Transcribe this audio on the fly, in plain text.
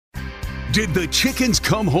Did the chickens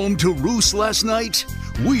come home to roost last night?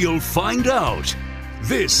 We'll find out.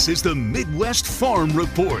 This is the Midwest Farm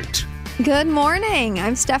Report. Good morning.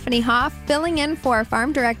 I'm Stephanie Hoff, filling in for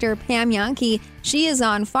Farm Director Pam Yankee. She is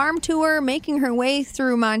on farm tour, making her way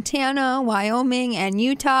through Montana, Wyoming, and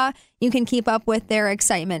Utah. You can keep up with their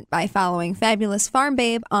excitement by following Fabulous Farm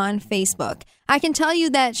Babe on Facebook. I can tell you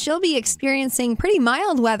that she'll be experiencing pretty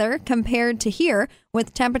mild weather compared to here,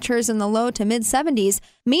 with temperatures in the low to mid-70s.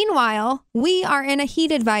 Meanwhile, we are in a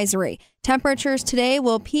heat advisory. Temperatures today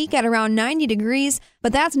will peak at around 90 degrees,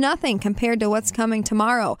 but that's nothing compared to what's coming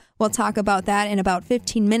tomorrow. We'll talk about that in about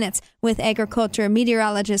 15 minutes with agriculture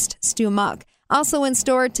meteorologist Stu Muck. Also in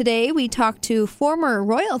store today, we talked to former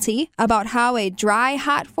royalty about how a dry,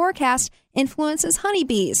 hot forecast influences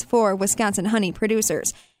honeybees for Wisconsin honey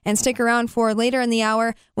producers. And stick around for later in the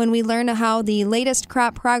hour when we learn how the latest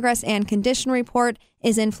crop progress and condition report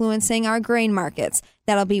is influencing our grain markets.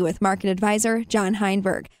 That'll be with market advisor John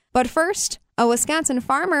Heinberg. But first, a Wisconsin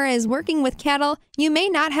farmer is working with cattle you may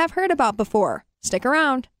not have heard about before. Stick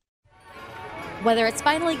around. Whether it's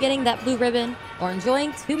finally getting that blue ribbon or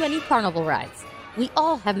enjoying too many carnival rides, we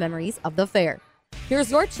all have memories of the fair. Here's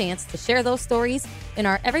your chance to share those stories in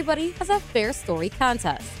our Everybody Has a Fair Story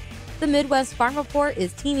contest. The Midwest Farm Report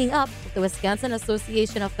is teaming up with the Wisconsin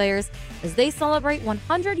Association of Fairs as they celebrate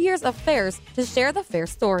 100 years of fairs to share the fair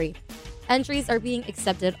story. Entries are being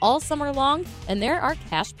accepted all summer long, and there are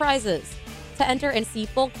cash prizes. To enter and see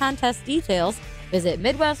full contest details, visit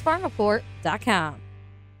MidwestFarmReport.com.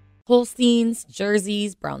 Holsteins,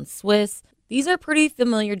 Jerseys, Brown Swiss, these are pretty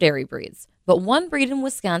familiar dairy breeds. But one breed in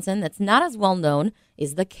Wisconsin that's not as well known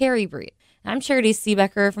is the Kerry breed. I'm Charity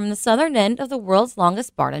Seebecker from the southern end of the world's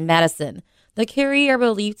longest barn in Madison. The Kerry are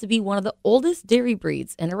believed to be one of the oldest dairy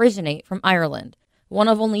breeds and originate from Ireland. One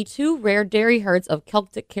of only two rare dairy herds of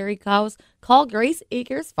Celtic Kerry cows call Grace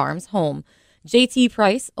Acres Farms home. J.T.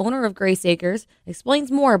 Price, owner of Grace Acres,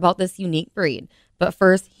 explains more about this unique breed. But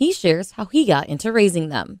first, he shares how he got into raising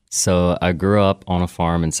them. So I grew up on a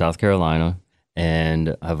farm in South Carolina,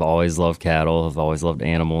 and I've always loved cattle. I've always loved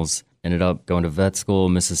animals. Ended up going to vet school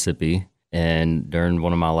in Mississippi. And during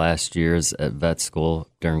one of my last years at vet school,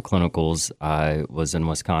 during clinicals, I was in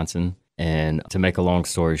Wisconsin. And to make a long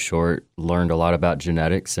story short, learned a lot about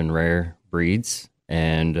genetics and rare breeds.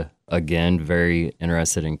 And again, very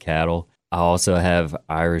interested in cattle. I also have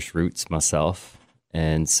Irish roots myself.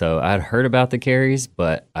 And so I'd heard about the Kerrys,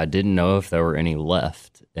 but I didn't know if there were any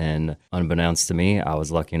left. And unbeknownst to me, I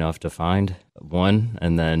was lucky enough to find one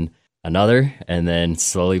and then another, and then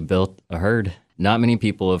slowly built a herd. Not many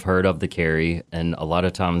people have heard of the Kerry, and a lot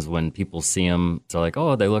of times when people see them, they're like,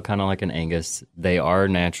 oh, they look kind of like an Angus. They are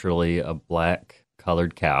naturally a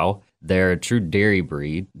black-colored cow. They're a true dairy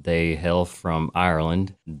breed. They hail from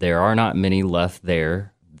Ireland. There are not many left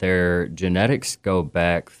there. Their genetics go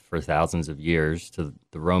back for thousands of years to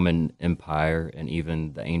the Roman Empire and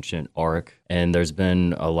even the ancient Auric. And there's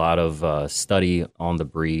been a lot of study on the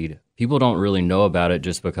breed. People don't really know about it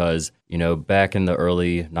just because, back in the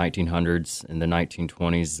early 1900s, in the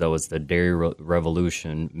 1920s, there was the dairy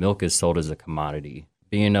revolution. Milk is sold as a commodity.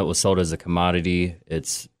 Being that it was sold as a commodity,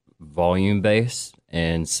 it's volume-based.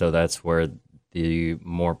 And so that's where the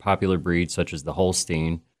more popular breeds, such as the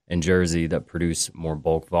Holstein and Jersey, that produce more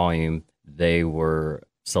bulk volume, they were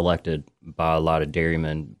selected by a lot of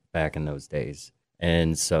dairymen back in those days.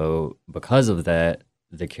 And so because of that,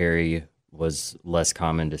 the Kerry was less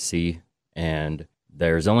common to see, and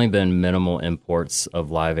there's only been minimal imports of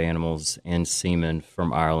live animals and semen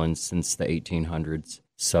from Ireland since the 1800s.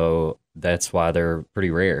 So that's why they're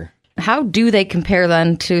pretty rare. How do they compare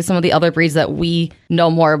then to some of the other breeds that we know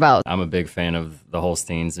more about? I'm a big fan of the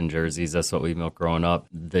Holsteins and Jerseys. That's what we milked growing up.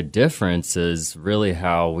 The difference is really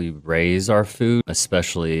how we raise our food,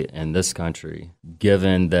 especially in this country,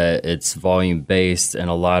 given that it's volume-based and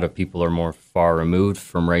a lot of people are more far removed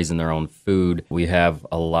from raising their own food. We have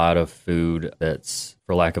a lot of food that's,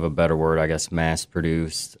 for lack of a better word, I guess,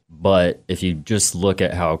 mass-produced. But if you just look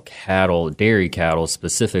at how dairy cattle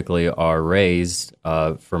specifically, are raised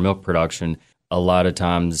for milk production, a lot of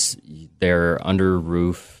times they're under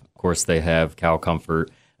roof. Of course, they have cow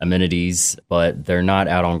comfort amenities, but they're not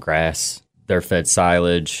out on grass. They're fed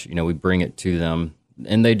silage. We bring it to them,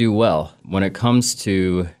 and they do well. When it comes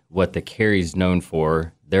to what the Kerry's known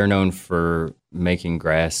for, they're known for making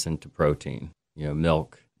grass into protein,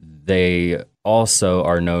 milk. They also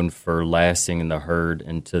are known for lasting in the herd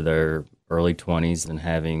into their early 20s and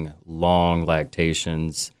having long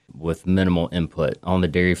lactations with minimal input. On the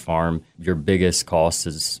dairy farm, your biggest cost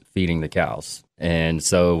is feeding the cows. And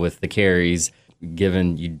so with the Kerrys,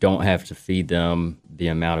 given you don't have to feed them the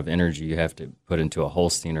amount of energy you have to put into a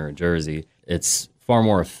Holstein or a Jersey, it's far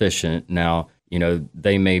more efficient. Now,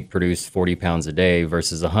 they may produce 40 pounds a day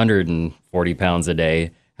versus 140 pounds a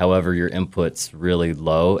day. However, your input's really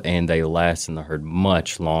low and they last in the herd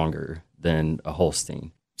much longer than a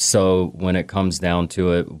Holstein. So when it comes down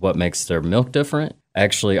to it, what makes their milk different?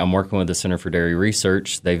 Actually, I'm working with the Center for Dairy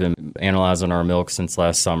Research. They've been analyzing our milk since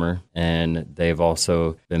last summer, and they've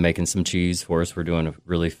also been making some cheese for us. We're doing a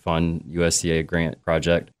really fun USDA grant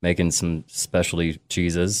project, making some specialty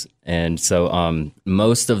cheeses. And so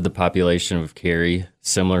most of the population of Kerry,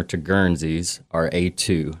 similar to Guernseys, are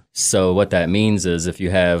A2. So what that means is if you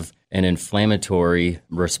have an inflammatory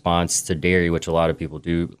response to dairy, which a lot of people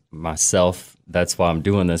do, myself, that's why I'm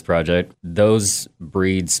doing this project, those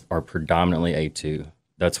breeds are predominantly A2.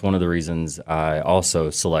 That's one of the reasons I also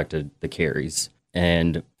selected the Kerrys.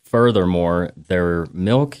 And furthermore, their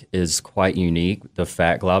milk is quite unique. The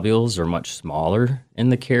fat globules are much smaller in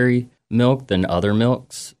the Kerry milk than other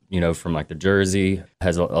milks. From like the Jersey,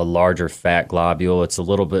 has a larger fat globule. It's a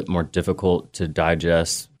little bit more difficult to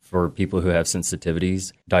digest for people who have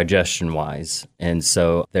sensitivities, digestion-wise. And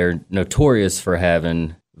so they're notorious for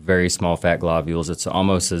having very small fat globules. It's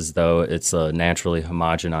almost as though it's a naturally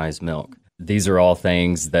homogenized milk. These are all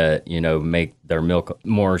things that, make their milk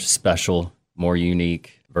more special, more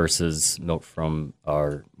unique versus milk from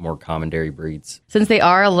our more common dairy breeds. Since they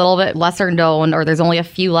are a little bit lesser known, or there's only a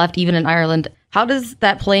few left even in Ireland, how does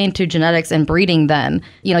that play into genetics and breeding then?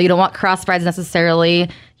 You don't want crossbreds necessarily.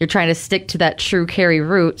 You're trying to stick to that true Kerry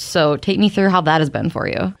root. So take me through how that has been for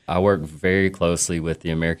you. I work very closely with the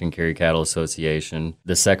American Kerry Cattle Association.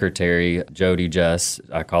 The secretary, Jody Jess,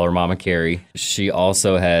 I call her Mama Kerry. She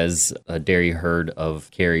also has a dairy herd of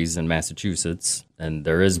Kerrys in Massachusetts. And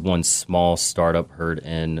there is one small startup herd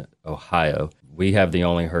in Ohio. We have the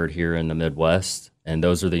only herd here in the Midwest, and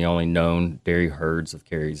those are the only known dairy herds of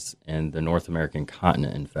Kerrys in the North American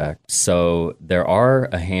continent, in fact. So there are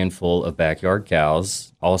a handful of backyard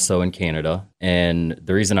cows also in Canada. And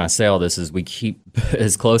the reason I say all this is we keep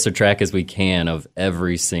as close a track as we can of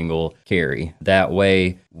every single Kerry. That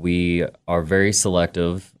way, we are very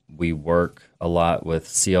selective. We work a lot with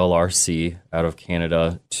CLRC out of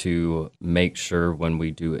Canada to make sure when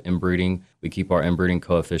we do inbreeding, we keep our inbreeding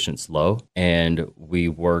coefficients low, and we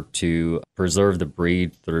work to preserve the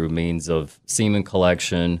breed through means of semen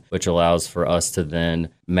collection, which allows for us to then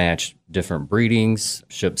match different breedings,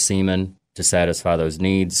 ship semen to satisfy those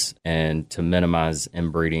needs and to minimize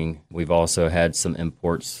inbreeding. We've also had some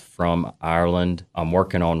imports from Ireland. I'm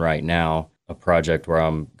working on right now a project where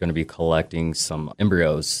I'm going to be collecting some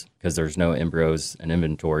embryos because there's no embryos in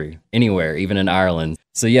inventory anywhere, even in Ireland.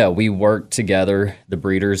 So yeah, we work together, the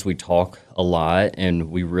breeders, we talk a lot,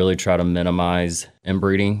 and we really try to minimize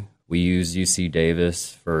inbreeding. We use UC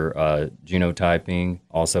Davis for genotyping,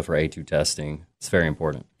 also for A2 testing. It's very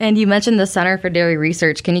important. And you mentioned the Center for Dairy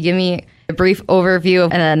Research. Can you give me a brief overview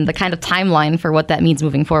and then the kind of timeline for what that means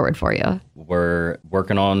moving forward for you? We're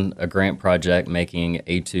working on a grant project making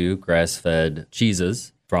A2 grass-fed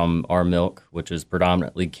cheeses from our milk, which is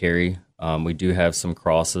predominantly Kerry. We do have some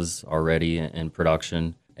crosses already in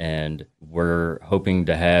production, and we're hoping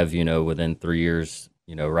to have, within 3 years,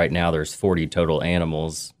 right now there's 40 total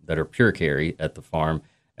animals that are pure Kerry at the farm,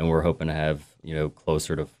 and we're hoping to have,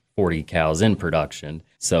 closer to 40 cows in production.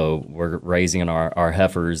 So we're raising our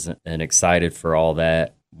heifers and excited for all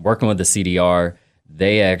that. Working with the CDR,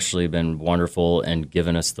 they actually have been wonderful and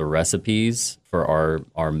given us the recipes for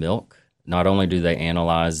our milk. Not only do they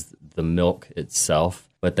analyze the milk itself,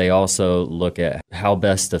 but they also look at how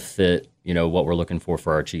best to fit, what we're looking for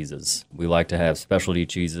our cheeses. We like to have specialty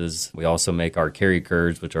cheeses. We also make our Kerry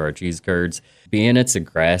curds, which are our cheese curds. Being it's a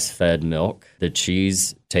grass-fed milk, the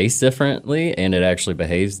cheese tastes differently and it actually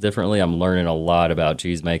behaves differently. I'm learning a lot about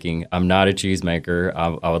cheese making. I'm not a cheesemaker.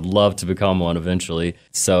 I would love to become one eventually.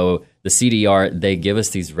 So the CDR, they give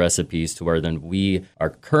us these recipes to where then we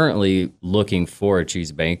are currently looking for a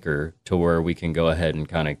cheese maker to where we can go ahead and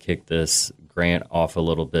kind of kick this grant off a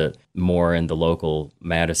little bit more in the local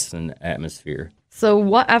Madison atmosphere. So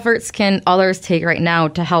what efforts can others take right now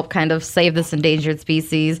to help kind of save this endangered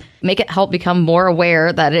species, make it help become more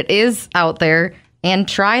aware that it is out there, and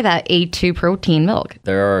try that A2 protein milk?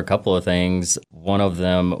 There are a couple of things. One of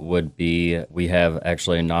them would be we have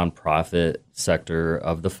actually a nonprofit sector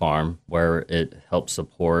of the farm where it helps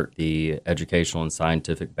support the educational and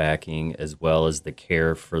scientific backing as well as the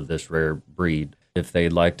care for this rare breed. If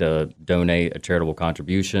they'd like to donate a charitable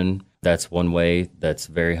contribution, that's one way that's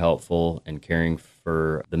very helpful in caring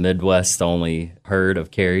for the Midwest only herd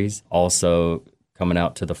of Kerrys. Also, coming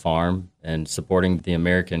out to the farm and supporting the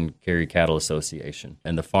American Carry Cattle Association.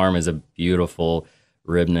 And the farm is a beautiful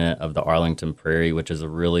remnant of the Arlington Prairie, which is a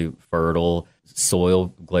really fertile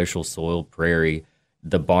soil, glacial soil prairie.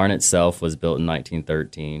 The barn itself was built in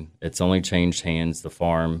 1913. It's only changed hands, the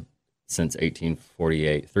farm, since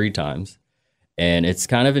 1848, 3 times. And it's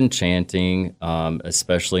kind of enchanting,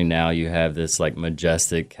 especially now you have this like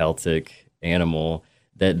majestic Celtic animal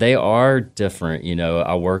that they are different. You know,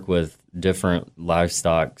 I work with different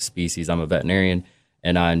livestock species. I'm a veterinarian,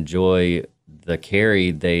 and I enjoy the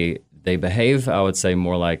carry. They behave, I would say,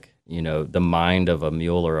 more like, you know, the mind of a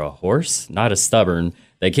mule or a horse. Not as stubborn,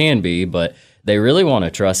 they can be, but they really want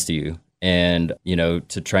to trust you. And, you know,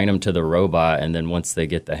 to train them to the robot, and then once they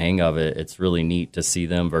get the hang of it, it's really neat to see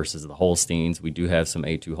them versus the Holsteins. We do have some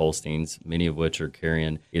A2 Holsteins, many of which are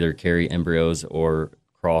carrying either carry embryos or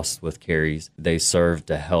crossed with carries. They serve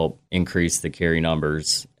to help increase the carry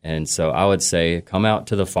numbers. And so I would say come out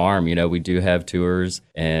to the farm. You know, we do have tours,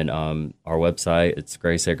 and our website, it's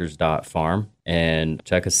graceacres.farm, and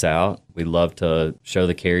check us out. We love to show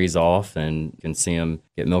the carries off, and you can see them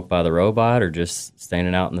get milked by the robot or just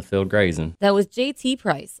standing out in the field grazing. That was JT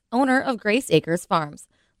Price, owner of Grace Acres Farms.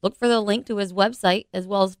 Look for the link to his website as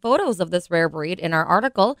well as photos of this rare breed in our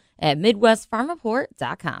article at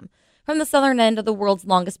MidwestFarmReport.com. From the southern end of the world's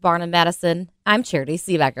longest barn in Madison, I'm Charity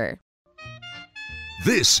Seebecker.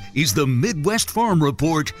 This is the Midwest Farm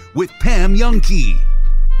Report with Pam Jahnke.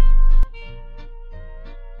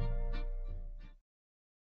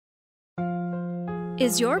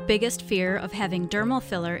 Is your biggest fear of having dermal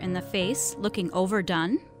filler in the face looking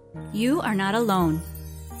overdone? You are not alone.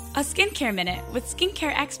 A Skincare Minute with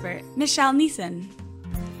skincare expert Michelle Neeson.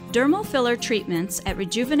 Dermal filler treatments at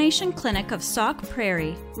Rejuvenation Clinic of Sauk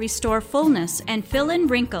Prairie restore fullness and fill in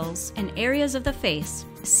wrinkles in areas of the face,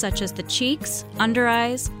 such as the cheeks, under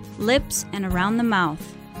eyes, lips, and around the mouth.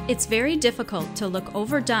 It's very difficult to look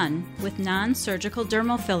overdone with non-surgical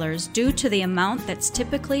dermal fillers due to the amount that's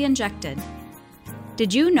typically injected.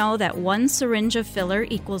 Did you know that 1 syringe of filler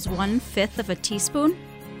equals 1/5 of a teaspoon?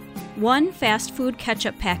 1 fast food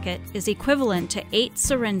ketchup packet is equivalent to 8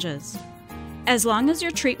 syringes. As long as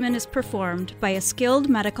your treatment is performed by a skilled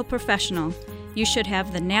medical professional, you should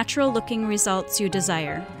have the natural-looking results you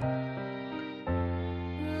desire.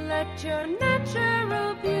 Let your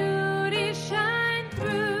natural beauty shine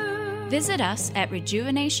through. Visit us at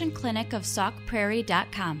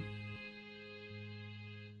rejuvenationclinicofsaukprairie.com.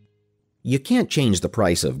 You can't change the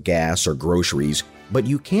price of gas or groceries, but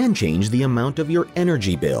you can change the amount of your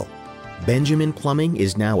energy bill. Benjamin Plumbing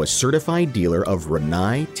is now a certified dealer of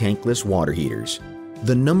Rinnai tankless water heaters,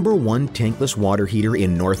 the #1 tankless water heater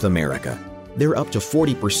in North America. They're up to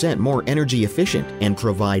 40% more energy efficient and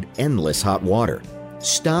provide endless hot water.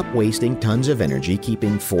 Stop wasting tons of energy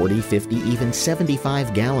keeping 40, 50, even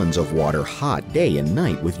 75 gallons of water hot day and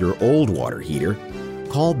night with your old water heater.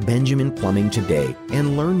 Call Benjamin Plumbing today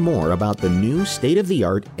and learn more about the new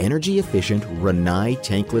state-of-the-art, energy-efficient Rinnai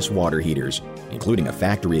tankless water heaters, including a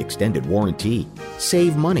factory-extended warranty.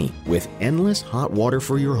 Save money with endless hot water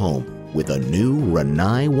for your home with a new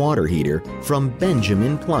Rinnai water heater from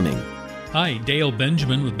Benjamin Plumbing. Hi, Dale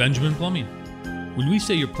Benjamin with Benjamin Plumbing. When we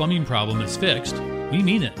say your plumbing problem is fixed, we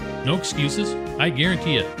mean it. No excuses. I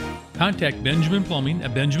guarantee it. Contact Benjamin Plumbing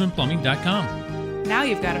at benjaminplumbing.com. Now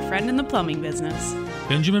you've got a friend in the plumbing business.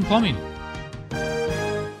 Benjamin Plumbing.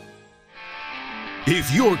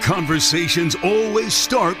 If your conversations always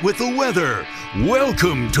start with the weather,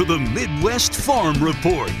 welcome to the Midwest Farm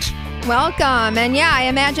Report. Welcome. And yeah, I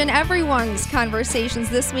imagine everyone's conversations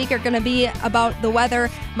this week are going to be about the weather.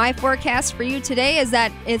 My forecast for you today is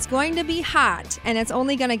that it's going to be hot, and it's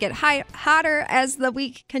only going to get hotter as the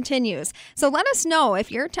week continues. So let us know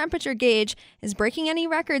if your temperature gauge is breaking any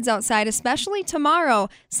records outside, especially tomorrow.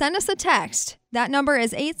 Send us a text. That number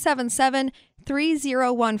is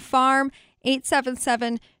 877-301-FARM,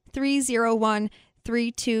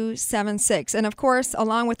 877-301-3276. And of course,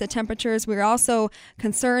 along with the temperatures, we're also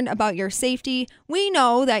concerned about your safety. We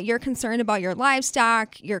know that you're concerned about your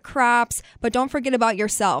livestock, your crops, but don't forget about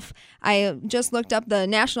yourself. I just looked up the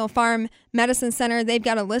National Farm Medicine Center. They've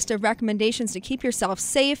got a list of recommendations to keep yourself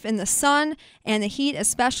safe in the sun and the heat,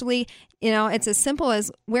 especially. You know, it's as simple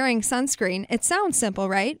as wearing sunscreen. It sounds simple,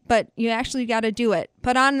 right? But you actually got to do it.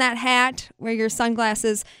 Put on that hat, wear your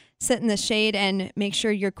sunglasses, sit in the shade, and make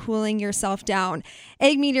sure you're cooling yourself down.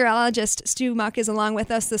 Ag meteorologist Stu Muck is along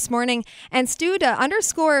with us this morning. And Stu, to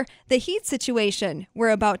underscore the heat situation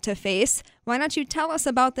we're about to face, why don't you tell us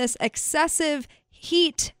about this excessive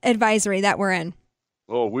heat advisory that we're in?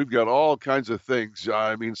 Oh, we've got all kinds of things.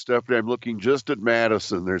 I mean, Stephanie, I'm looking just at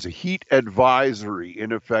Madison. There's a heat advisory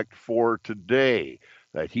in effect for today.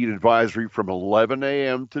 That heat advisory from 11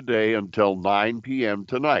 a.m. today until 9 p.m.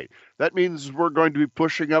 tonight. That means we're going to be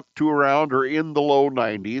pushing up to around or in the low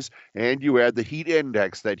 90s, and you add the heat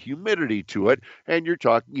index, that humidity to it, and you're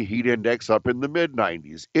talking a heat index up in the mid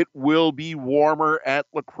 90s. It will be warmer at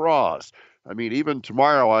La Crosse. I mean, even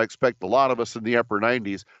tomorrow, I expect a lot of us in the upper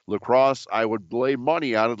 90s. La Crosse, I would lay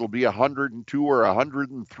money on it'll be 102 or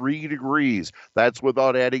 103 degrees. That's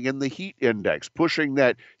without adding in the heat index, pushing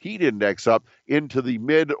that heat index up into the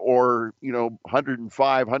mid or,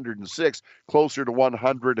 105, 106, closer to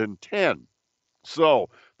 110. So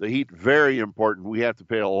the heat, very important. We have to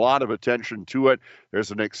pay a lot of attention to it. There's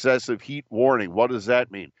an excessive heat warning. What does that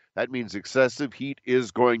mean? That means excessive heat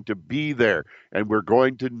is going to be there, and we're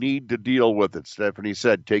going to need to deal with it. Stephanie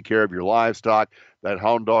said, take care of your livestock. That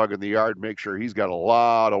hound dog in the yard, make sure he's got a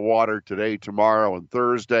lot of water today, tomorrow, and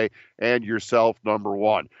Thursday, and yourself, number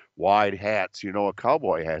one. Wide hats. A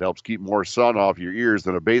cowboy hat helps keep more sun off your ears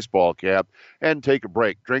than a baseball cap. And take a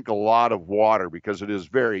break. Drink a lot of water because it is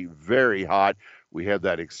very, very hot. We have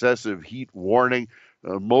that excessive heat warning.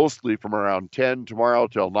 Mostly from around 10 tomorrow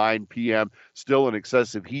till 9 p.m. Still an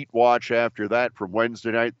excessive heat watch after that from Wednesday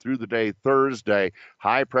night through the day Thursday.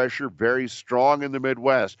 High pressure, very strong in the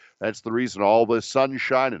Midwest. That's the reason all this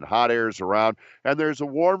sunshine and hot air is around. And there's a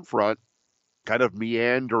warm front kind of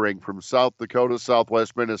meandering from South Dakota,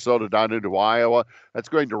 southwest Minnesota down into Iowa. That's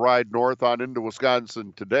going to ride north on into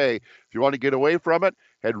Wisconsin today. If you want to get away from it,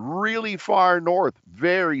 head really far north.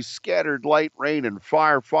 Very scattered light rain in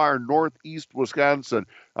far, far northeast Wisconsin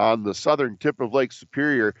on the southern tip of Lake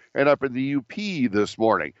Superior and up in the UP this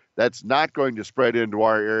morning. That's not going to spread into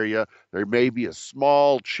our area. There may be a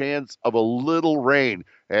small chance of a little rain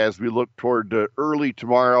as we look toward early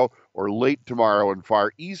tomorrow or late tomorrow in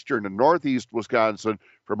far eastern and northeast Wisconsin.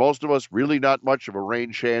 For most of us, really not much of a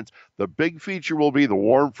rain chance. The big feature will be the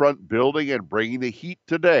warm front building and bringing the heat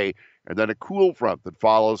today, and then a cool front that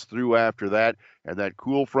follows through after that. And that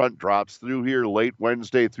cool front drops through here late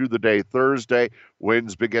Wednesday through the day Thursday.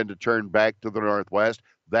 Winds begin to turn back to the northwest.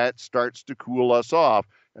 That starts to cool us off.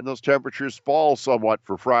 And those temperatures fall somewhat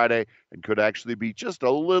for Friday and could actually be just a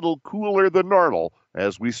little cooler than normal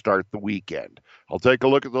as we start the weekend. I'll take a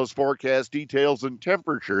look at those forecast details and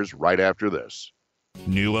temperatures right after this.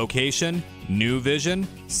 New location, new vision,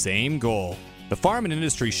 same goal. The Farm and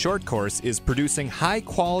Industry Short Course is producing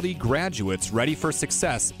high-quality graduates ready for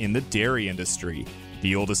success in the dairy industry.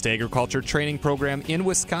 The oldest agriculture training program in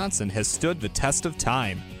Wisconsin has stood the test of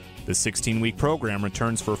time. The 16-week program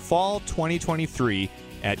returns for fall 2023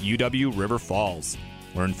 at UW River Falls.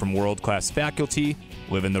 Learn from world-class faculty,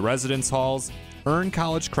 live in the residence halls, earn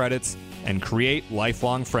college credits, and create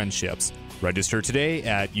lifelong friendships. Register today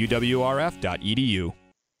at uwrf.edu.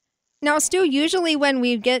 Now, Stu, usually when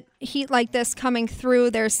we get heat like this coming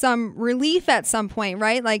through, there's some relief at some point,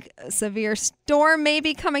 right? Like a severe storm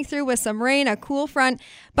maybe coming through with some rain, a cool front,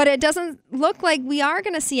 but it doesn't look like we are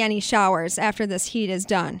going to see any showers after this heat is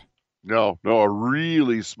done. No, a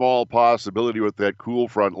really small possibility with that cool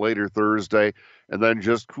front later Thursday, and then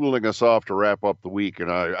just cooling us off to wrap up the week.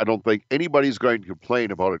 And I don't think anybody's going to complain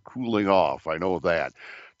about it cooling off. I know that.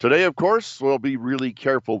 Today, of course, we'll be really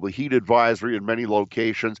careful. The heat advisory in many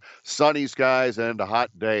locations, sunny skies and a hot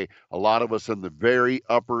day. A lot of us in the very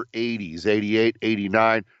upper 80s, 88,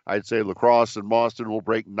 89. I'd say La Crosse and Mauston will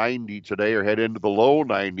break 90 today or head into the low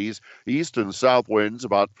 90s. East and south winds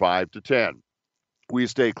about 5 to 10. We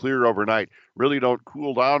stay clear overnight. Really don't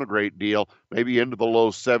cool down a great deal. Maybe into the low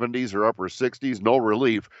 70s or upper 60s. No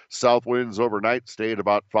relief. South winds overnight stay at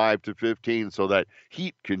about 5 to 15, so that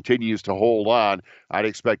heat continues to hold on. I'd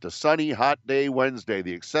expect a sunny, hot day Wednesday.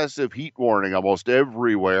 The excessive heat warning almost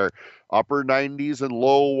everywhere. Upper 90s and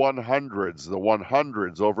low 100s. The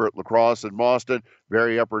 100s over at La Crosse and Mauston.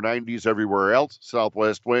 Very upper 90s everywhere else.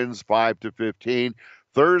 Southwest winds 5 to 15.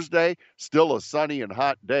 Thursday, still a sunny and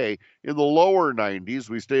hot day. In the lower 90s,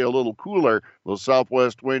 we stay a little cooler. Those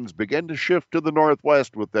southwest winds begin to shift to the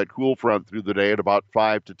northwest with that cool front through the day at about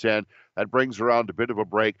 5 to 10. That brings around a bit of a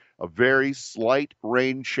break. A very slight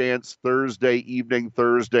rain chance Thursday evening,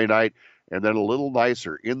 Thursday night, and then a little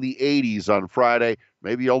nicer in the 80s on Friday,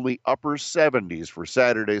 maybe only upper 70s for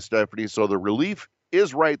Saturday, Stephanie. So the relief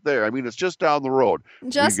is right there. I mean, it's just down the road.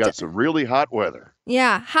 We've got some really hot weather.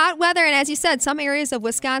 Yeah, hot weather. And as you said, some areas of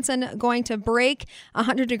Wisconsin going to break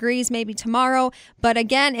 100 degrees maybe tomorrow. But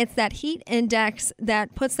again, it's that heat index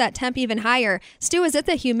that puts that temp even higher. Stu, is it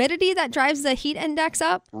the humidity that drives the heat index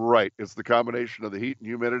up? Right. It's the combination of the heat and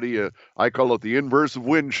humidity. I call it the inverse of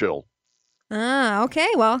wind chill. Okay.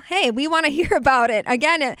 Well, hey, we want to hear about it.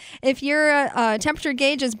 Again, if your temperature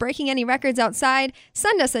gauge is breaking any records outside,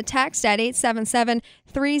 send us a text at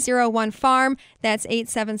 877-301-FARM. That's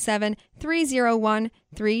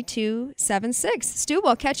 877-301-3276. Stu,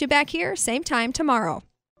 we'll catch you back here, same time tomorrow.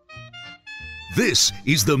 This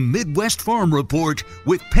is the Midwest Farm Report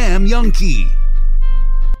with Pam Jahnke.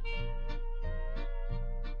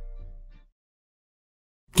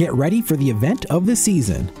 Get ready for the event of the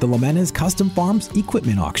season, the Lemena's Custom Farms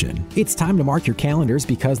Equipment Auction. It's time to mark your calendars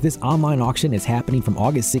because this online auction is happening from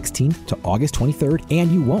August 16th to August 23rd, and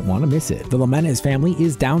you won't want to miss it. The Lemena's family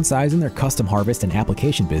is downsizing their custom harvest and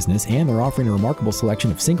application business, and they're offering a remarkable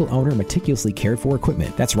selection of single-owner, meticulously cared-for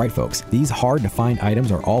equipment. That's right, folks. These hard-to-find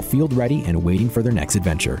items are all field-ready and waiting for their next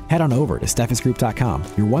adventure. Head on over to steffesgroup.com,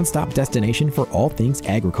 your one-stop destination for all things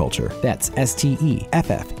agriculture. That's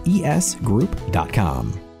STEFFES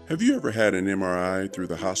group.com. Have you ever had an MRI through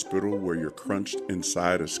the hospital where you're crunched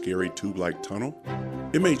inside a scary tube-like tunnel?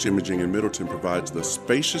 MH Imaging in Middleton provides the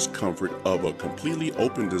spacious comfort of a completely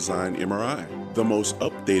open design MRI, the most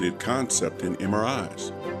updated concept in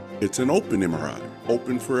MRIs. It's an open MRI,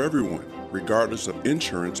 open for everyone, regardless of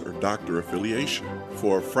insurance or doctor affiliation,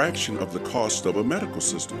 for a fraction of the cost of a medical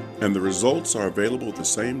system. And the results are available the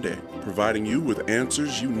same day, providing you with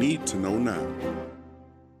answers you need to know now.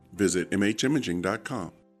 Visit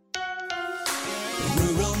mhimaging.com.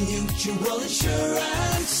 Rural Mutual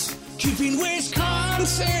Insurance, keeping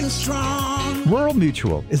Wisconsin strong. Rural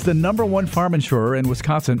Mutual is the #1 farm insurer in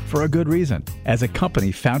Wisconsin for a good reason. As a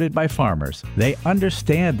company founded by farmers, they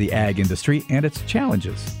understand the ag industry and its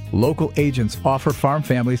challenges. Local agents offer farm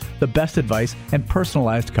families the best advice and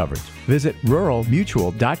personalized coverage. Visit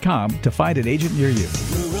ruralmutual.com to find an agent near you.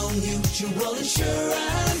 Rural Mutual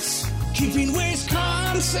Insurance, keeping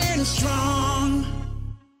Wisconsin strong.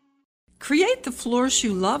 Create the floors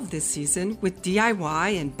you love this season with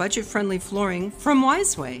DIY and budget-friendly flooring from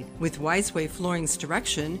Wiseway. With Wiseway Flooring's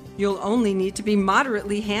direction, you'll only need to be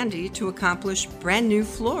moderately handy to accomplish brand new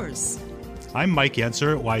floors. I'm Mike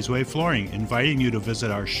Yenser at Wiseway Flooring, inviting you to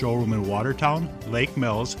visit our showroom in Watertown, Lake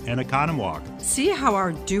Mills, and Economwalk. See how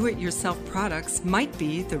our do-it-yourself products might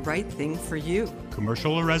be the right thing for you.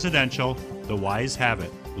 Commercial or residential, the Wise have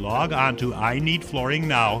it. Log on to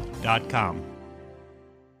ineedflooringnow.com.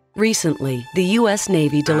 Recently, the U.S.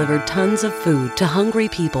 Navy delivered tons of food to hungry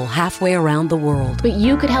people halfway around the world. But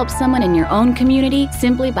you could help someone in your own community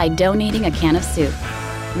simply by donating a can of soup.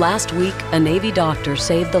 Last week, a Navy doctor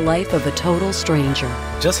saved the life of a total stranger.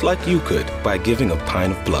 Just like you could by giving a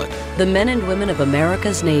pint of blood. The men and women of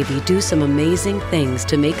America's Navy do some amazing things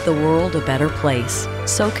to make the world a better place.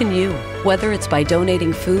 So can you, whether it's by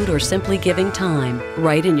donating food or simply giving time,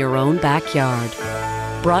 right in your own backyard.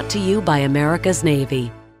 Brought to you by America's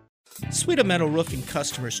Navy. Sweeta Metal Roofing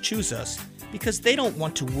customers choose us because they don't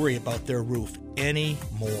want to worry about their roof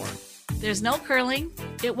anymore. There's no curling,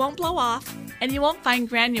 it won't blow off, and you won't find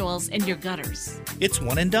granules in your gutters. It's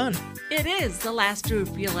one and done. It is the last roof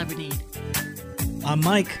you'll ever need. I'm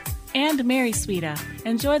Mike. And Mary Sweeta.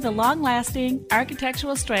 Enjoy the long-lasting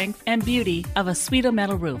architectural strength and beauty of a Sweeta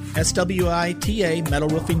Metal roof. SWITA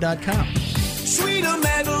metalroofing.com. Sweeta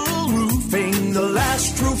Metal Roofing, the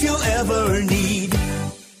last roof you'll ever need.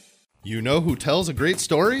 You know who tells a great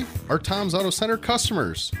story? Our Tom's Auto Center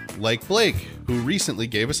customers, like Blake, who recently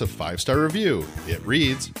gave us a 5-star review. It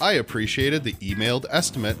reads, "I appreciated the emailed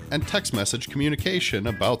estimate and text message communication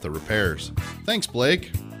about the repairs. Thanks,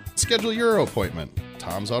 Blake. Schedule your appointment.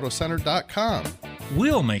 Tom'sAutoCenter.com.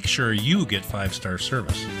 We'll make sure you get 5-star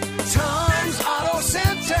service. Tom's Auto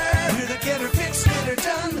Center, we're the get her fixed, get her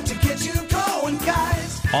done to get you going,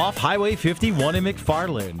 guys. Off Highway 51 in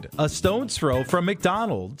McFarland, a stone's throw from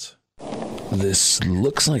McDonald's. This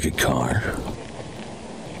looks like a car.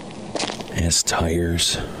 It has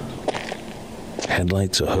tires,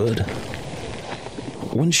 headlights, a hood,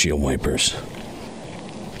 windshield wipers.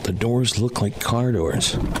 The doors look like car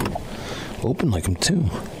doors. Open like them too.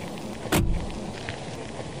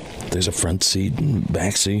 There's a front seat,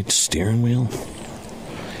 back seat, steering wheel.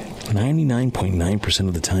 99.9%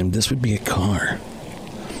 of the time, this would be a car.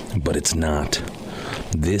 But it's not.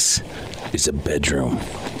 This is a bedroom.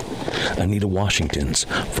 Anita Washington's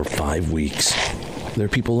for 5 weeks. There are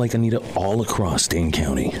people like Anita all across Dane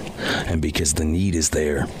County. And because the need is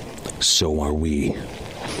there, so are we.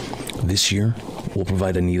 This year, we'll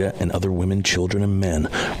provide Anita and other women, children, and men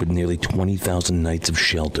with nearly 20,000 nights of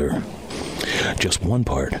shelter. Just one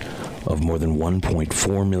part of more than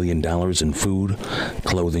 $1.4 million in food,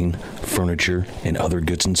 clothing, furniture, and other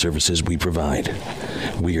goods and services we provide.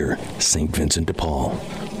 We're St. Vincent de Paul,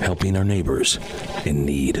 helping our neighbors in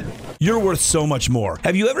need. You're worth so much more.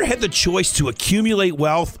 Have you ever had the choice to accumulate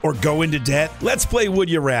wealth or go into debt? Let's play Would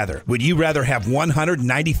You Rather. Would you rather have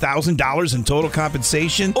 $190,000 in total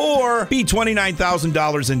compensation or be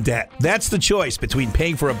 $29,000 in debt? That's the choice between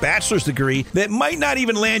paying for a bachelor's degree that might not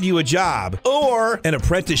even land you a job or an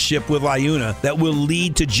apprenticeship with LIUNA that will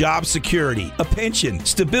lead to job security, a pension,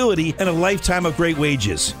 stability, and a lifetime of great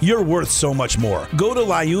wages. You're worth so much more. Go to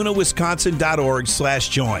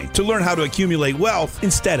liunawisconsin.org/join to learn how to accumulate wealth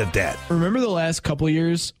instead of debt. Remember the last couple of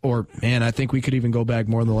years, or man, I think we could even go back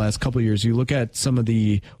more than the last couple of years. You look at some of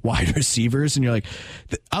the wide receivers and you're like,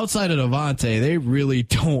 outside of Devontae, they really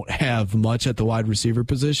don't have much at the wide receiver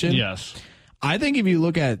position. Yes. I think if you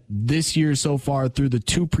look at this year so far through the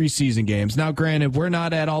 2 preseason games, now granted, we're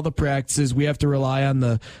not at all the practices. We have to rely on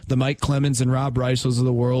the Mike Clemens and Rob Reichels of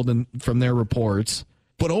the world and from their reports.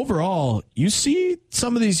 But overall, you see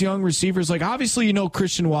some of these young receivers, like obviously you know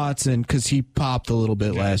Christian Watson because he popped a little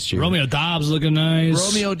bit last year. Romeo Doubs looking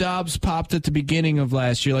nice. Romeo Doubs popped at the beginning of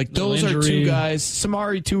last year. Like those are two guys.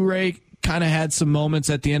 Samori Toure kind of had some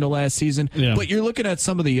moments at the end of last season. Yeah. But you're looking at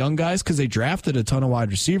some of the young guys because they drafted a ton of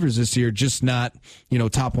wide receivers this year, just not,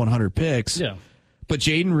 top 100 picks. Yeah. But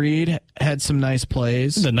Jaden Reed had some nice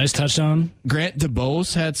plays. A nice touchdown. Grant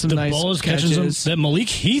DuBose had some nice catches. That Malik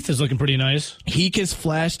Heath is looking pretty nice. He has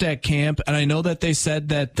flashed at camp, and I know that they said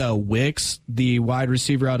that Wicks, the wide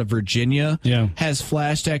receiver out of Virginia, has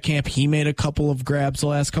flashed at camp. He made a couple of grabs the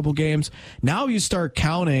last couple games. Now you start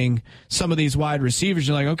counting some of these wide receivers.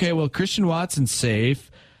 You're like, okay, well, Christian Watson's safe.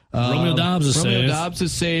 Romeo Doubs is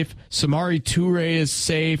safe. Samori Toure is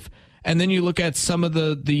safe. And then you look at some of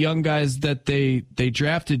the young guys that they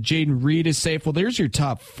drafted. Jaden Reed is safe. Well, there's your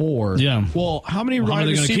top 4. Yeah. Well, how many wide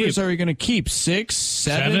receivers are you going to keep? 6,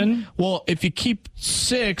 7? Well, if you keep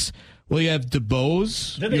 6, you have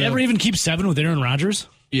DuBose. Did they ever even keep 7 with Aaron Rodgers?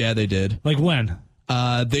 Yeah, they did. Like when?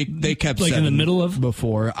 They kept like 7 in the middle of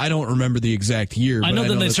before. I don't remember the exact year. I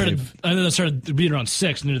know they started being around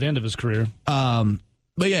 6 near the end of his career. But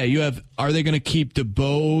yeah, you have. Are they going to keep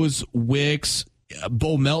DuBose, Wicks?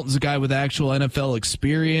 Bo Melton's a guy with actual NFL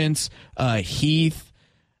experience. Heath,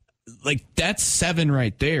 like that's 7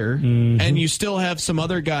 right there. Mm-hmm. And you still have some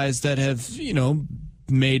other guys that have,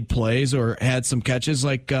 made plays or had some catches.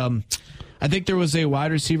 Like I think there was a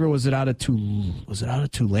wide receiver. Was it out of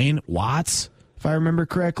Tulane? Watts, if I remember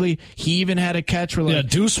correctly. He even had a catch.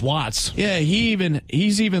 Deuce Watts. Yeah,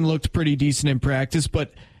 he's even looked pretty decent in practice,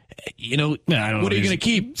 but. What are you going to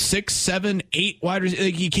keep? 6, 7, 8 wide receivers?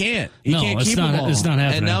 Like, you can't keep them all. It's not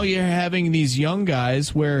happening. And now you're having these young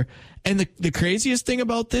guys where, and the craziest thing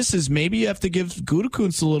about this is maybe you have to give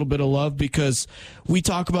Gutekunst a little bit of love because we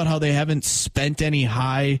talk about how they haven't spent any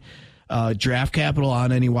high draft capital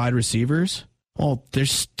on any wide receivers. Well, they're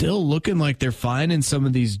still looking like they're finding some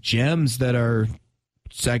of these gems that are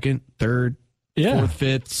 2nd, 3rd, 4th,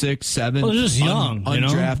 5th, 6th, 7th. Well, they're just young,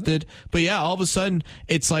 undrafted. But yeah, all of a sudden,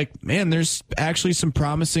 it's like, man, there's actually some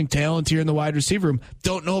promising talent here in the wide receiver room.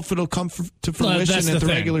 Don't know if it'll come to fruition at the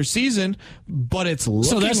regular season, but it's looking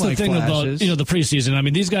so that's like the thing flashes. about the preseason. I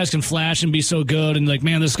mean, these guys can flash and be so good, and like,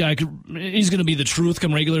 man, this guy he's going to be the truth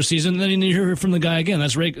come regular season. And then you hear from the guy again.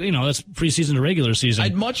 That's that's preseason to regular season.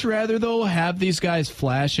 I'd much rather though have these guys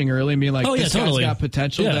flashing early and being like, this guy's got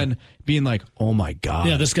potential than being like, oh my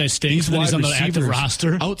god, this guy stinks. Then he's on the active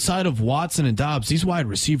roster. Outside of Watson and Dobbs, these wide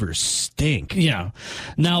receivers stink. Yeah.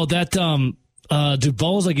 Now that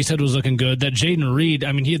DuBose, like you said, was looking good. That Jaden Reed,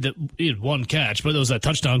 I mean, he had 1 catch, but it was that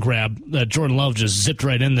touchdown grab that Jordan Love just zipped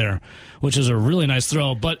right in there, which is a really nice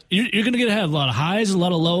throw. But you're going to have a lot of highs, a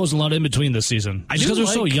lot of lows, and a lot in between this season because they're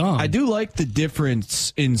so young. I do like the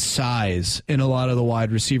difference in size in a lot of the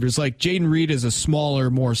wide receivers. Like Jaden Reed is a smaller,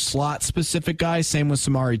 more slot-specific guy. Same with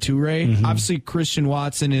Samori Toure. Mm-hmm. Obviously, Christian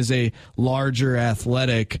Watson is a larger,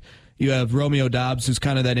 athletic. You have Romeo Doubs, who's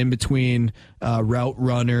kind of that in-between route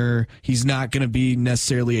runner. He's not going to be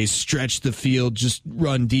necessarily a stretch the field, just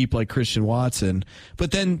run deep like Christian Watson. But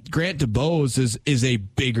then Grant DuBose is a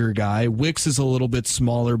bigger guy. Wicks is a little bit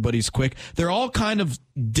smaller, but he's quick. They're all kind of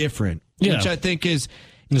different, which I think is...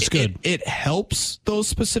 It's good. It helps those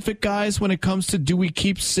specific guys when it comes to do we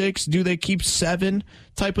keep 6, do they keep 7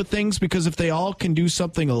 type of things, because if they all can do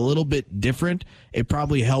something a little bit different, it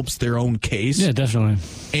probably helps their own case. Yeah, definitely.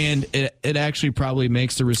 And it actually probably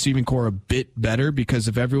makes the receiving core a bit better, because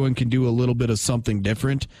if everyone can do a little bit of something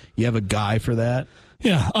different, you have a guy for that.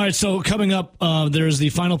 Yeah. All right. So coming up, there's the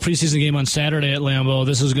final preseason game on Saturday at Lambeau.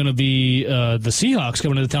 This is going to be the Seahawks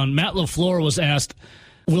coming to town. Matt LaFleur was asked,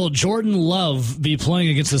 will Jordan Love be playing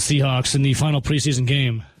against the Seahawks in the final preseason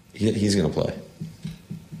game? He's going to play.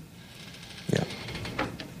 Yeah.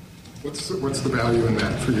 What's the value in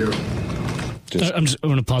that for you? I'm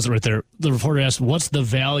going to pause it right there. The reporter asked, what's the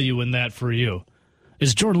value in that for you?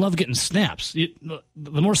 Is Jordan Love getting snaps? The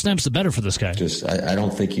more snaps, the better for this guy. I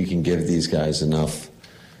don't think you can give these guys enough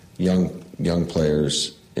young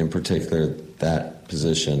players, in particular that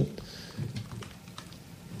position,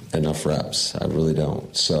 enough reps. I really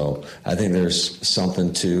don't. So I think there's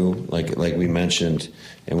something to, like we mentioned,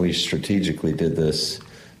 and we strategically did this.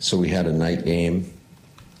 So we had a night game,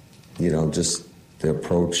 just the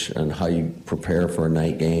approach and how you prepare for a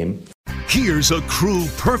night game. Here's a crew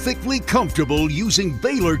perfectly comfortable using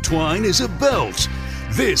Baylor twine as a belt.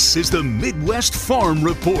 This is the Midwest Farm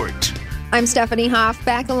Report. I'm Stephanie Hoff,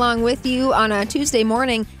 back along with you on a Tuesday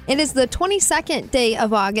morning. It is the 22nd day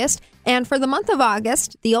of August, and for the month of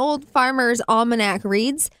August, the Old Farmer's Almanac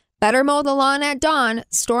reads, better mow the lawn at dawn,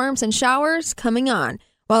 storms and showers coming on.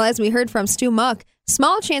 Well, as we heard from Stu Muck,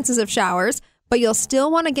 small chances of showers, but you'll still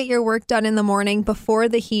want to get your work done in the morning before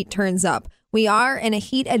the heat turns up. We are in a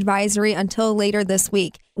heat advisory until later this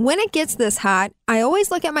week. When it gets this hot, I always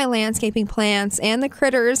look at my landscaping plants and the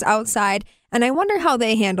critters outside, and I wonder how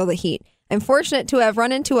they handle the heat. I'm fortunate to have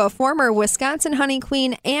run into a former Wisconsin honey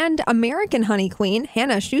queen and American honey queen,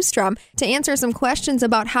 Hannah Schustrom, to answer some questions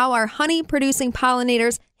about how our honey-producing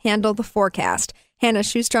pollinators handle the forecast. Hannah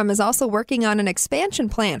Schustrom is also working on an expansion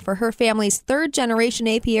plan for her family's third-generation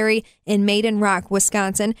apiary in Maiden Rock,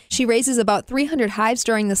 Wisconsin. She raises about 300 hives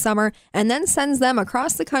during the summer and then sends them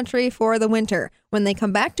across the country for the winter. When they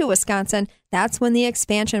come back to Wisconsin, that's when the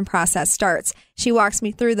expansion process starts. She walks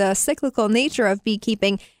me through the cyclical nature of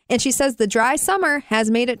beekeeping, and she says the dry summer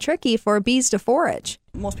has made it tricky for bees to forage.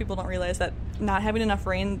 Most people don't realize that not having enough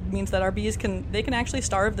rain means that our bees can actually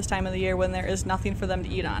starve this time of the year when there is nothing for them to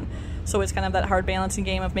eat on. So it's kind of that hard balancing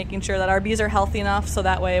game of making sure that our bees are healthy enough so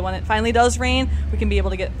that way when it finally does rain, we can be able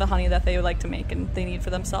to get the honey that they would like to make and they need for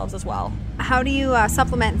themselves as well. How do you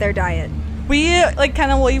supplement their diet? We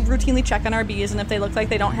routinely check on our bees, and if they look like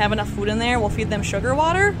they don't have enough food in there, we'll feed them sugar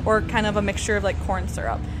water or kind of a mixture of corn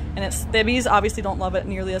syrup. And the bees obviously don't love it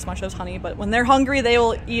nearly as much as honey, but when they're hungry, they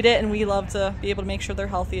will eat it, and we love to be able to make sure they're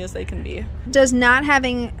healthy as they can be. Does not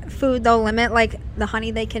having food, though, limit, the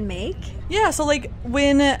honey they can make? Yeah, so,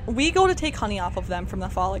 when we go to take honey off of them from the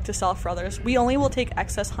fall, to sell for others, we only will take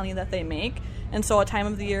excess honey that they make. And so a time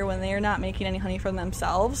of the year when they are not making any honey for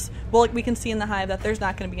themselves, we can see in the hive that there's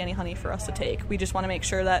not going to be any honey for us to take. We just want to make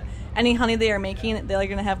sure that any honey they are making, they're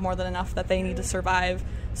going to have more than enough that they need to survive.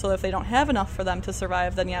 So if they don't have enough for them to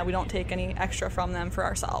survive, then we don't take any extra from them for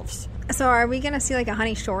ourselves. So are we going to see a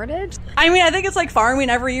honey shortage? I mean, I think it's like farming.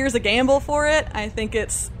 Every year is a gamble for it. I think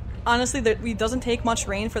it's honestly that it doesn't take much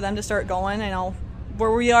rain for them to start going. I know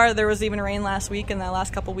where we are, there was even rain last week, and the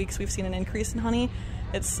last couple weeks we've seen an increase in honey.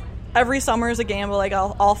 It's every summer is a gamble,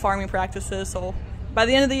 all farming practices. So by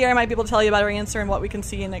the end of the year, I might be able to tell you a better answer and what we can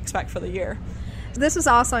see and expect for the year. This was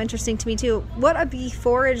also interesting to me, too. What a bee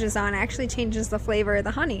forages on actually changes the flavor of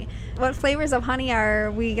the honey. What flavors of honey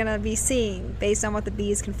are we going to be seeing based on what the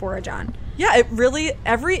bees can forage on? Yeah,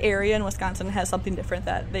 every area in Wisconsin has something different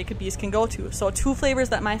that bees can go to. So 2 flavors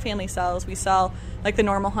that my family sells, we sell the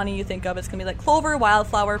normal honey you think of. It's going to be clover,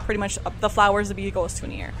 wildflower, pretty much the flowers the bee goes to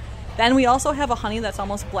in a year. Then we also have a honey that's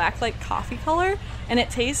almost black, like coffee color, and it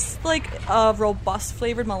tastes like a robust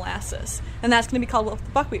flavored molasses. And that's going to be called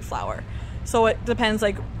buckwheat flower. So it depends,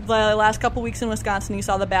 the last couple weeks in Wisconsin, you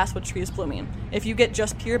saw the basswood trees blooming. If you get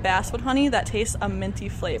just pure basswood honey, that tastes a minty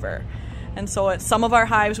flavor. And so at some of our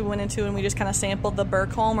hives we went into and we just kind of sampled the burr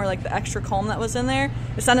comb or the extra comb that was in there.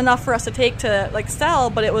 It's not enough for us to take to sell,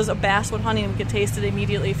 but it was a basswood honey and we could taste it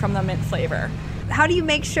immediately from the mint flavor. How do you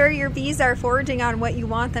make sure your bees are foraging on what you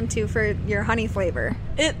want them to for your honey flavor?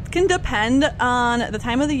 It can depend on the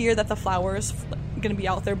time of the year that the flowers going to be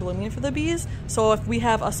out there blooming for the bees. So if we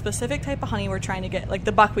have a specific type of honey we're trying to get,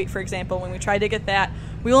 the buckwheat, for example, when we try to get that,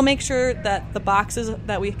 we will make sure that the boxes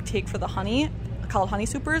that we take for the honey, called honey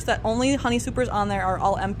supers, that only honey supers on there are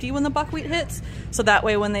all empty when the buckwheat hits. So that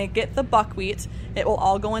way when they get the buckwheat, it will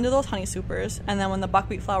all go into those honey supers, and then when the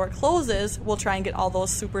buckwheat flower closes, we'll try and get all those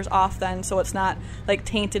supers off then so it's not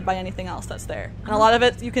tainted by anything else that's there. And a lot of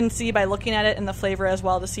it you can see by looking at it and the flavor as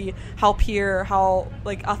well to see how pure, how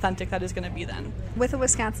authentic that is going to be then. With the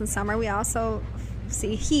Wisconsin summer, we also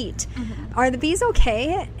see heat. Mm-hmm. Are the bees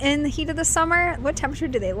okay in the heat of the summer? What temperature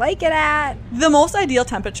do they like it at? The most ideal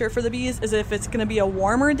temperature for the bees is if it's going to be a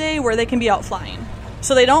warmer day where they can be out flying.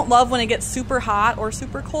 So they don't love when it gets super hot or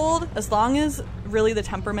super cold, as long as really the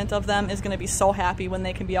temperament of them is going to be so happy when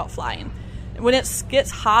they can be out flying. When it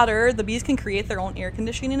gets hotter, the bees can create their own air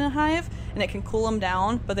conditioning in a hive, and it can cool them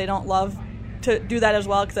down, but they don't love to do that as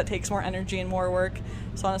well because that takes more energy and more work.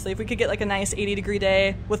 So honestly, if we could get like a nice 80-degree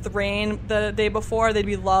day with the rain the day before, they'd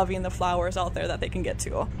be loving the flowers out there that they can get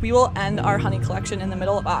to. We will end our honey collection in the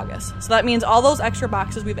middle of August. So that means all those extra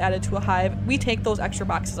boxes we've added to a hive, we take those extra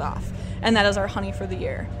boxes off. And that is our honey for the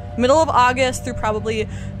year. Middle of August through probably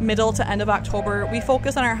middle to end of October, we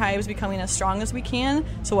focus on our hives becoming as strong as we can.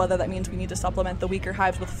 So whether that means we need to supplement the weaker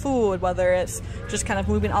hives with food, whether it's just kind of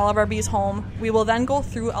moving all of our bees home, we will then go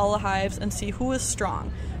through all the hives and see who is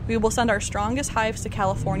strong. We will send our strongest hives to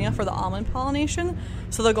California for the almond pollination.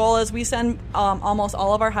 So the goal is we send almost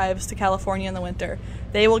all of our hives to California in the winter.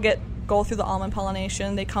 They will go through the almond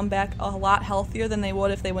pollination. They come back a lot healthier than they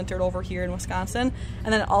would if they wintered over here in Wisconsin.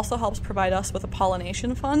 And then it also helps provide us with a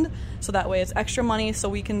pollination fund. So that way it's extra money so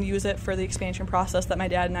we can use it for the expansion process that my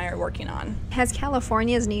dad and I are working on. Has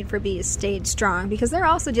California's need for bees stayed strong? Because they're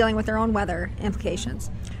also dealing with their own weather implications.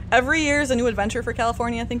 Every year is a new adventure for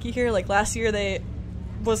California, I think you hear. Like last year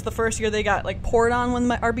was the first year they got like poured on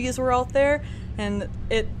when our bees were out there. And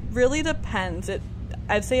it really depends.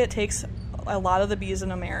 I'd say it takes a lot of the bees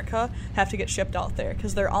in America have to get shipped out there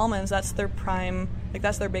because their almonds, that's their prime, like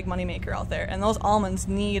that's their big money maker out there. And those almonds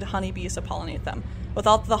need honeybees to pollinate them.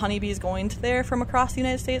 Without the honeybees going to there from across the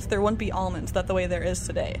United States, there wouldn't be almonds the way there is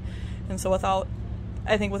today. And so without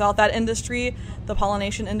that industry, the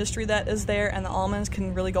pollination industry that is there and the almonds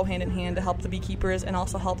can really go hand in hand to help the beekeepers and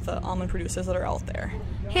also help the almond producers that are out there.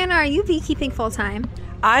 Hannah, are you beekeeping full-time?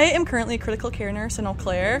 I am currently a critical care nurse in Eau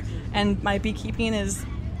Claire, and my beekeeping is,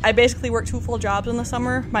 I basically work 2 full jobs in the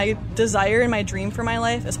summer. My desire and my dream for my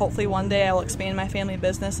life is hopefully one day I will expand my family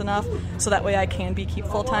business enough so that way I can beekeep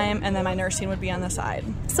full-time, and then my nursing would be on the side.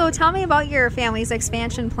 So tell me about your family's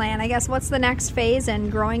expansion plan. I guess what's the next phase in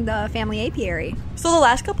growing the family apiary? So the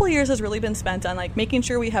last couple of years has really been spent on like making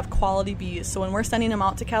sure we have quality bees. So when we're sending them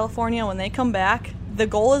out to California, when they come back, the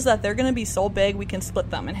goal is that they're going to be so big we can split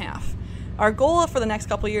them in half. Our goal for the next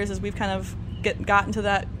couple of years is we've kind of gotten to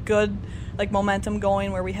that good momentum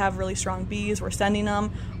going where we have really strong bees. We're sending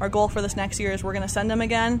them. Our goal for this next year is we're going to send them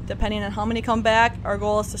again. Depending on how many come back, our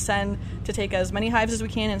goal is to take as many hives as we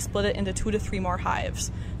can and split it into 2 to 3 more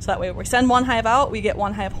hives. So that way if we send one hive out, we get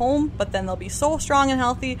one hive home, but then they'll be so strong and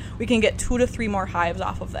healthy, we can get 2 to 3 more hives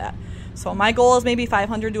off of that. So my goal is maybe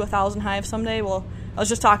 500 to 1,000 hives someday. Well, I was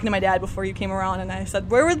just talking to my dad before you came around, and I said,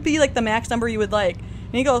 where would be the max number you would like?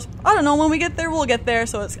 And he goes, I don't know, when we get there, we'll get there.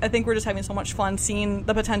 So I think we're just having so much fun seeing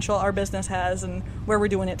the potential our business has and where we're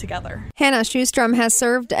doing it together. Hannah Schustrom has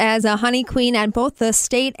served as a honey queen at both the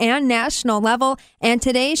state and national level, and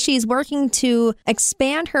today she's working to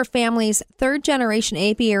expand her family's 3rd-generation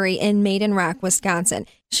apiary in Maiden Rock, Wisconsin.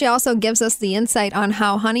 She also gives us the insight on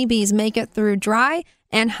how honeybees make it through dry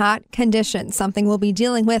and hot conditions, something we'll be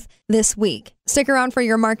dealing with this week. Stick around for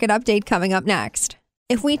your market update coming up next.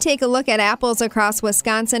 If we take a look at apples across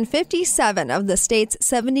Wisconsin, 57 of the state's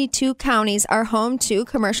 72 counties are home to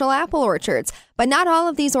commercial apple orchards. But not all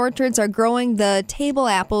of these orchards are growing the table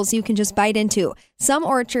apples you can just bite into. Some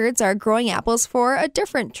orchards are growing apples for a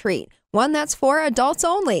different treat, one that's for adults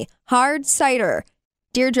only, hard cider.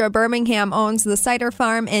 Deirdre Birmingham owns the cider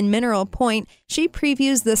farm in Mineral Point. She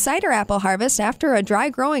previews the cider apple harvest after a dry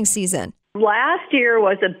growing season. Last year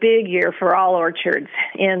was a big year for all orchards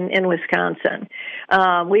in Wisconsin.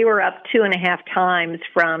 We were up 2.5 times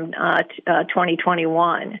from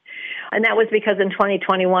 2021. And that was because in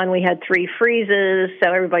 2021 we had 3 freezes,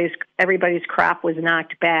 so everybody's crop was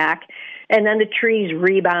knocked back. And then the trees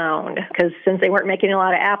rebound, because since they weren't making a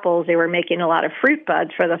lot of apples, they were making a lot of fruit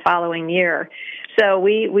buds for the following year. So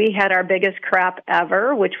we had our biggest crop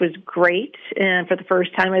ever, which was great. And for the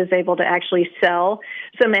first time, I was able to actually sell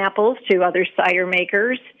some apples to other cider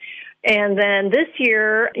makers. And then this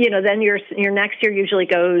year, then your next year usually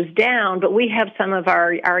goes down, but we have some of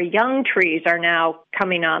our young trees are now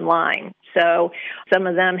coming online. So some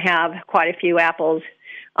of them have quite a few apples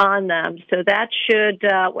on them. So that should,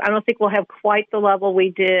 I don't think we'll have quite the level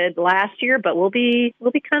we did last year, but we'll be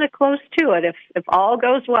kind of close to it if all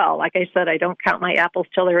goes well. Like I said, I don't count my apples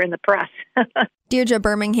till they're in the press. Deirdre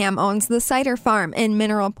Birmingham owns the cider farm in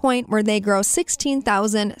Mineral Point, where they grow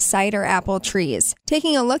 16,000 cider apple trees.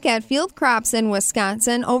 Taking a look at field crops in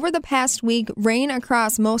Wisconsin, over the past week, rain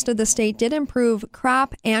across most of the state did improve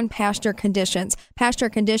crop and pasture conditions. Pasture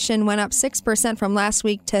condition went up 6% from last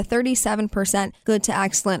week to 37%, good to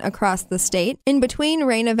excellent across the state. In between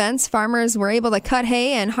rain events, farmers were able to cut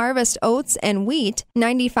hay and harvest oats and wheat.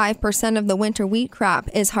 95% of the winter wheat crop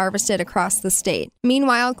is harvested across the state.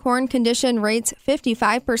 Meanwhile, corn condition rates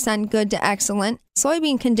 55% good to excellent.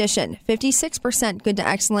 Soybean condition, 56% good to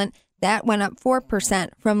excellent. That went up 4%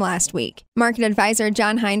 from last week. Market advisor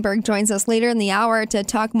John Heinberg joins us later in the hour to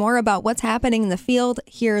talk more about what's happening in the field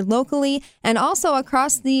here locally and also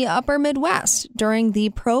across the upper Midwest during the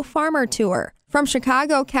Pro Farmer Tour. From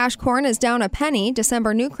Chicago, cash corn is down a penny.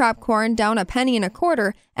 December new crop corn down a penny and a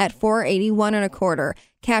quarter at $4.81 1/4.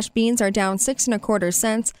 Cash beans are down 6 1/4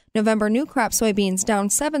 cents. November new crop soybeans down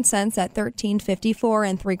 7 cents at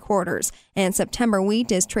 $13.54 3/4. And September wheat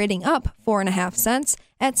is trading up 4 1/2 cents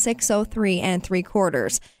at $6.03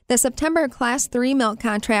 3/4. The September Class 3 milk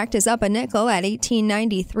contract is up a nickel at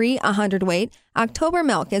 $18.93 a hundredweight. October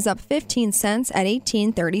milk is up 15 cents at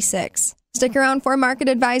 $18.36. Stick around for market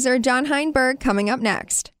advisor John Heinberg coming up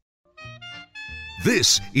next.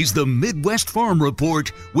 This is the Midwest Farm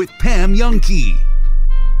Report with Pam Jahnke.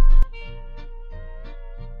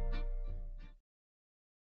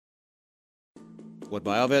 What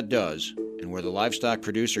Biovet does, and where the livestock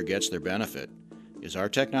producer gets their benefit, is our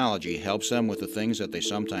technology helps them with the things that they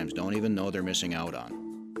sometimes don't even know they're missing out on.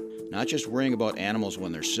 Not just worrying about animals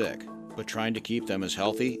when they're sick, but trying to keep them as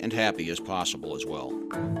healthy and happy as possible as well.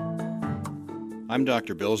 I'm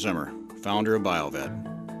Dr. Bill Zimmer, founder of Biovet.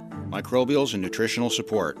 Microbials and nutritional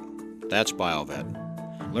support. That's Biovet.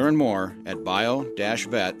 Learn more at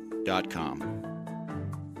bio-vet.com.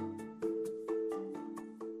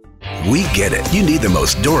 We get it. You need the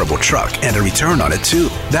most durable truck and a return on it, too.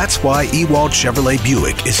 That's why Ewald Chevrolet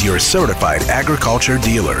Buick is your certified agriculture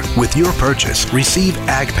dealer. With your purchase, receive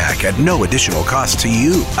AgPack at no additional cost to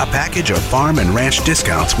you. A package of farm and ranch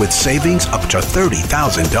discounts with savings up to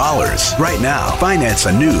 $30,000. Right now, finance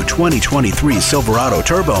a new 2023 Silverado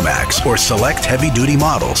Turbo Max or select heavy-duty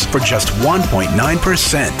models for just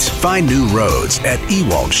 1.9%. Find new roads at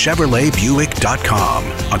EwaldChevroletBuick.com.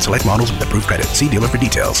 On select models with approved credit. See dealer for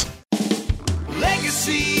details.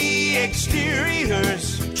 Legacy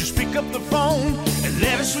Exteriors. Just pick up the phone and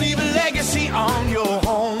let us leave a legacy on your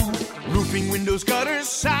home. Roofing, windows, gutters,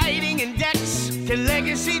 siding, and decks. Can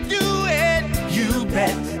Legacy do it? You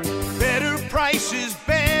bet. Better prices,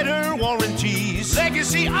 better warranties.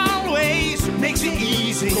 Legacy always makes it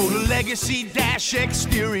easy. Go to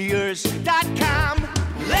legacy-exteriors.com.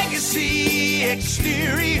 Legacy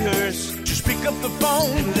Exteriors. Just pick up the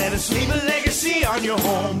phone and let us leave a legacy on your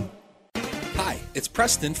home. Hi, it's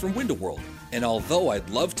Preston from Window World, and although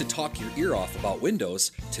I'd love to talk your ear off about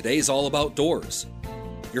windows, today's all about doors.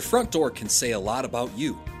 Your front door can say a lot about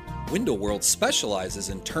you. Window World specializes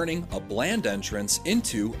in turning a bland entrance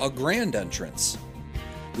into a grand entrance.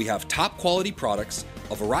 We have top quality products,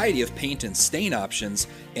 a variety of paint and stain options,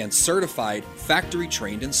 and certified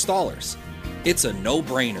factory-trained installers. It's a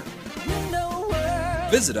no-brainer.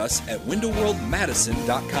 Visit us at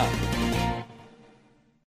windowworldmadison.com.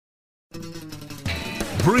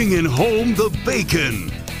 Bringing home the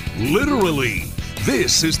bacon. Literally,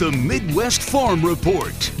 this is the Midwest Farm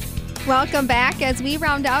Report. Welcome back as we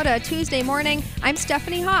round out a Tuesday morning. I'm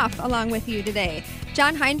Stephanie Hoff along with you today.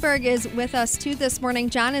 John Heinberg is with us too this morning.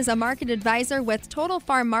 John is a market advisor with Total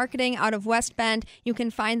Farm Marketing out of West Bend. You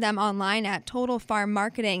can find them online at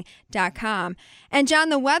totalfarmmarketing.com. And John,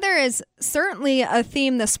 the weather is certainly a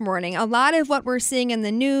theme this morning. A lot of what we're seeing in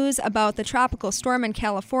the news about the tropical storm in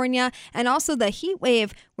California and also the heat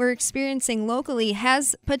wave we're experiencing locally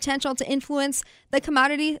has potential to influence the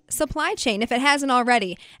commodity supply chain if it hasn't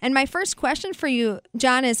already. And my first question for you,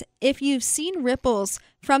 John, is if you've seen ripples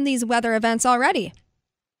from these weather events already.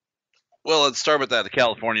 Well, let's start with that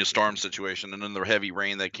California storm situation and then the heavy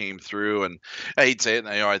rain that came through. And I hate to say it,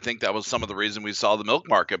 I think that was some of the reason we saw the milk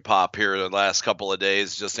market pop here the last couple of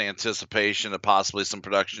days, just anticipation of possibly some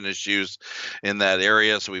production issues in that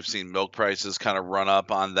area. So we've seen milk prices kind of run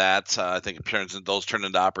up on that. I think those turn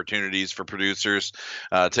into opportunities for producers,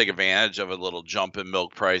 take advantage of a little jump in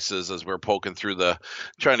milk prices as we're poking through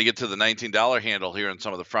trying to get to the $19 handle here in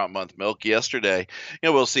some of the front month milk yesterday.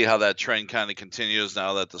 We'll see how that trend kind of continues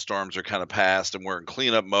now that the storms are kind of passed and we're in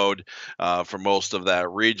cleanup mode for most of that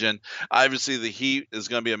region. Obviously, the heat is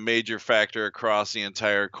going to be a major factor across the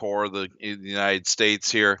entire core of the United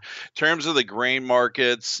States here. In terms of the grain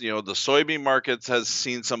markets, the soybean markets has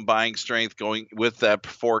seen some buying strength going with that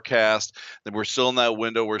forecast. That we're still in that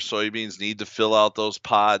window where soybeans need to fill out those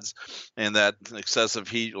pods, and that excessive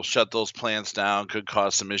heat will shut those plants down, could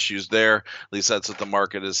cause some issues there. At least that's what the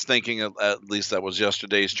market is thinking. At least that was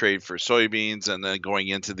yesterday's trade for soybeans, and then going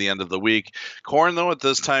into the end of the week. Corn, though, at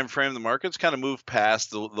this time frame, the market's kind of moved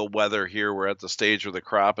past the weather here. We're at the stage where the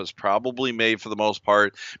crop is probably made for the most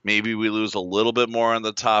part. Maybe we lose a little bit more on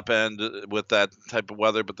the top end with that type of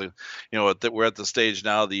weather, but we're at the stage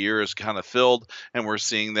now. The year is kind of filled, and we're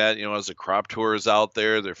seeing that as the crop tour is out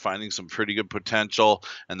there, they're finding some pretty good potential,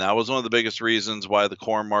 and that was one of the biggest reasons why the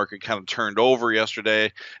corn market kind of turned over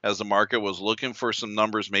yesterday, as the market was looking for some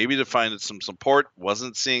numbers, maybe to find some support.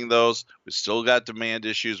 Wasn't seeing those. We still got demand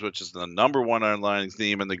issues, which is the number one underlying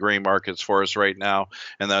theme in the grain markets for us right now,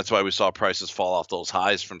 and that's why we saw prices fall off those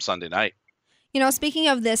highs from Sunday night. Speaking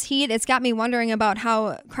of this heat, it's got me wondering about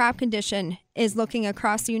how crop condition is looking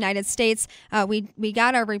across the United States. We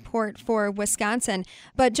got our report for Wisconsin.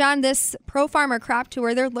 But, John, this Pro Farmer Crop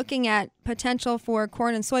Tour, they're looking at potential for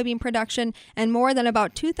corn and soybean production and more than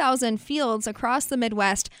about 2,000 fields across the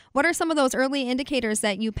Midwest. What are some of those early indicators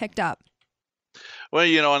that you picked up? Well,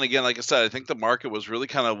 and again, like I said, I think the market was really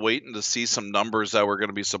kind of waiting to see some numbers that were going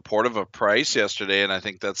to be supportive of price yesterday, and I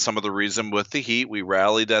think that's some of the reason with the heat. We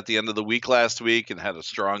rallied at the end of the week last week and had a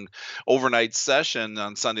strong overnight session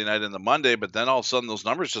on Sunday night and the Monday, but then all of a sudden those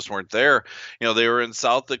numbers just weren't there. They were in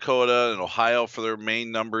South Dakota and Ohio for their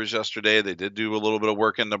main numbers yesterday. They did do a little bit of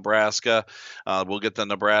work in Nebraska. We'll get the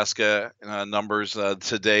Nebraska numbers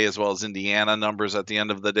today, as well as Indiana numbers at the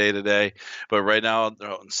end of the day today. But right now,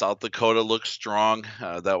 South Dakota looks strong.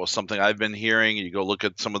 That was something I've been hearing. You go look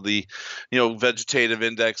at some of the, vegetative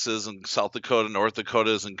indexes, and South Dakota, North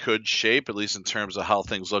Dakota is in good shape, at least in terms of how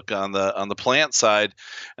things look on the plant side.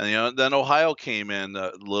 And then Ohio came in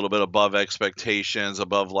a little bit above expectations,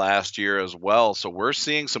 above last year as well. So we're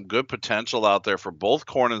seeing some good potential out there for both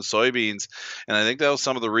corn and soybeans. And I think that was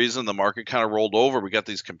some of the reason the market kind of rolled over. We got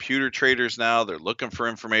these computer traders now. They're looking for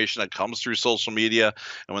information that comes through social media.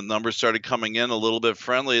 And when numbers started coming in a little bit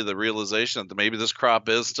friendly, the realization that maybe this crop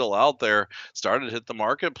is still out there started to hit the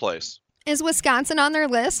marketplace. Is Wisconsin on their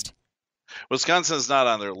list? Wisconsin is not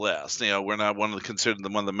on their list. We're not considered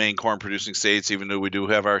one of the main corn producing states, even though we do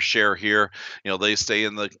have our share here. They stay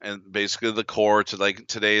in basically the core to, like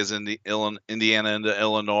today is in the Indiana into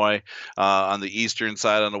Illinois. On the eastern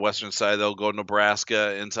side, on the western side, they'll go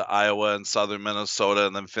Nebraska into Iowa and southern Minnesota,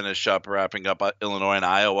 and then finish up wrapping up Illinois and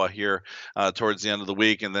Iowa here towards the end of the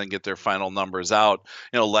week, and then get their final numbers out.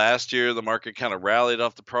 Last year the market kind of rallied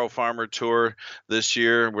off the Pro Farmer Tour. This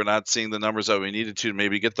year we're not seeing the numbers that we needed to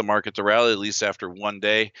maybe get the market to rally, at least after one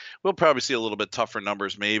day. We'll probably see a little bit tougher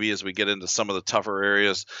numbers maybe as we get into some of the tougher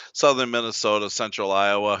areas. Southern Minnesota, central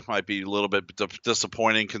Iowa might be a little bit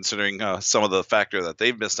disappointing, considering some of the factor that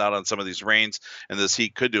they've missed out on some of these rains, and this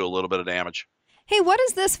heat could do a little bit of damage. Hey, what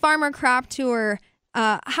is this Farmer Crop Tour?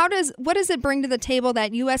 What does it bring to the table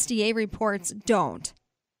that USDA reports don't?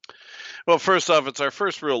 Well, first off, it's our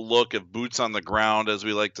first real look at boots on the ground, as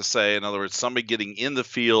we like to say. In other words, somebody getting in the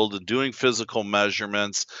field and doing physical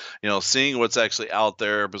measurements, seeing what's actually out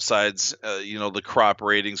there besides, the crop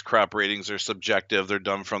ratings. Crop ratings are subjective. They're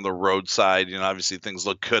done from the roadside. Obviously things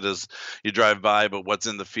look good as you drive by, but what's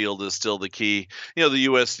in the field is still the key. The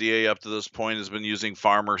USDA up to this point has been using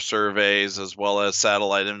farmer surveys as well as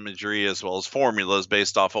satellite imagery, as well as formulas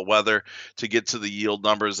based off of weather to get to the yield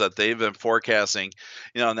numbers that they've been forecasting.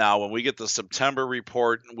 Now when we get the September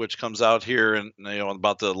report, which comes out here in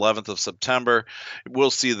about the 11th of September,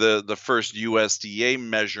 we'll see the first USDA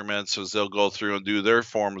measurements as they'll go through and do their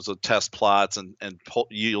forms of test plots and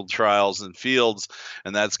yield trials in fields,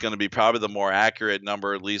 and that's going to be probably the more accurate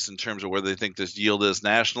number, at least in terms of where they think this yield is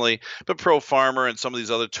nationally. But Pro Farmer and some of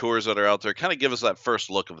these other tours that are out there kind of give us that first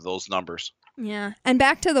look of those numbers. Yeah. And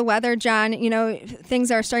back to the weather, John,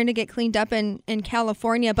 things are starting to get cleaned up in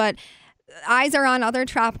California, but eyes are on other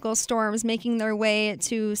tropical storms making their way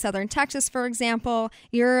to southern Texas, for example.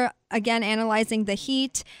 You're, again, analyzing the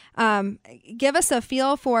heat. Give us a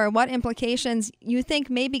feel for what implications you think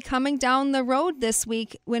may be coming down the road this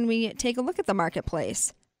week when we take a look at the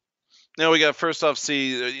marketplace. We got first off,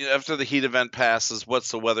 see, after the heat event passes,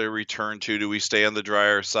 what's the weather return to? Do we stay on the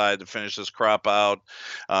drier side to finish this crop out?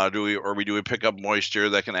 Do we pick up moisture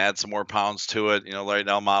that can add some more pounds to it? Right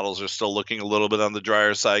now models are still looking a little bit on the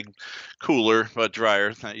drier side, cooler but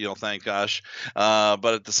drier. Thank gosh. But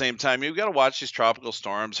at the same time, you've got to watch these tropical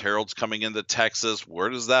storms. Harold's coming into Texas. Where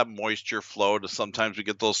does that moisture flow to? Sometimes we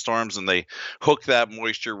get those storms and they hook that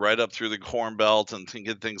moisture right up through the Corn Belt and can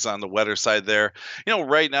get things on the wetter side there.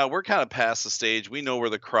 Right now we're kind of past the stage. We know where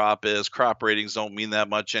the crop is. Crop ratings don't mean that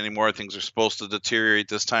much anymore. Things are supposed to deteriorate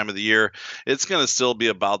this time of the year. It's going to still be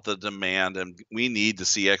about the demand, and we need to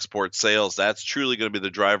see export sales. That's truly going to be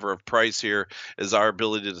the driver of price here, is our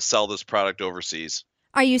ability to sell this product overseas.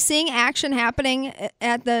 Are you seeing action happening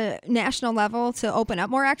at the national level to open up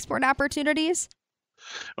more export opportunities?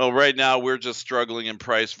 Well, right now we're just struggling in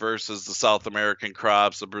price versus the South American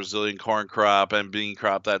crops, the Brazilian corn crop and bean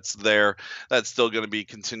crop that's there. That's still going to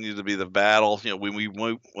continue to be the battle.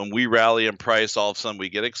 When we rally in price, all of a sudden we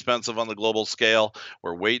get expensive on the global scale.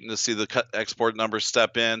 We're waiting to see the export numbers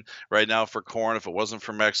step in. Right now for corn, if it wasn't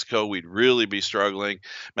for Mexico, we'd really be struggling.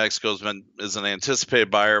 Mexico's is an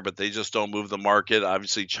anticipated buyer, but they just don't move the market.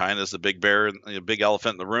 Obviously, China's the big bear, the big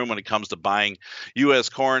elephant in the room when it comes to buying U.S.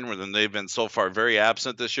 corn, and they've been so far very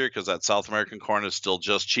absent this year because that South American corn is still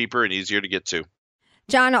just cheaper and easier to get to.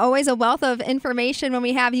 John, always a wealth of information when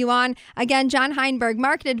we have you on. Again, John Heinberg,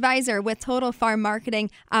 Market Advisor with Total Farm Marketing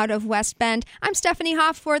out of West Bend. I'm Stephanie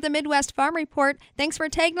Hoff for the Midwest Farm Report. Thanks for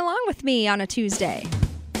tagging along with me on a Tuesday.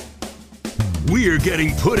 We're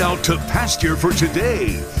getting put out to pasture for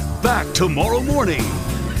today. Back tomorrow morning.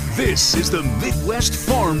 This is the Midwest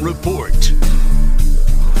Farm Report.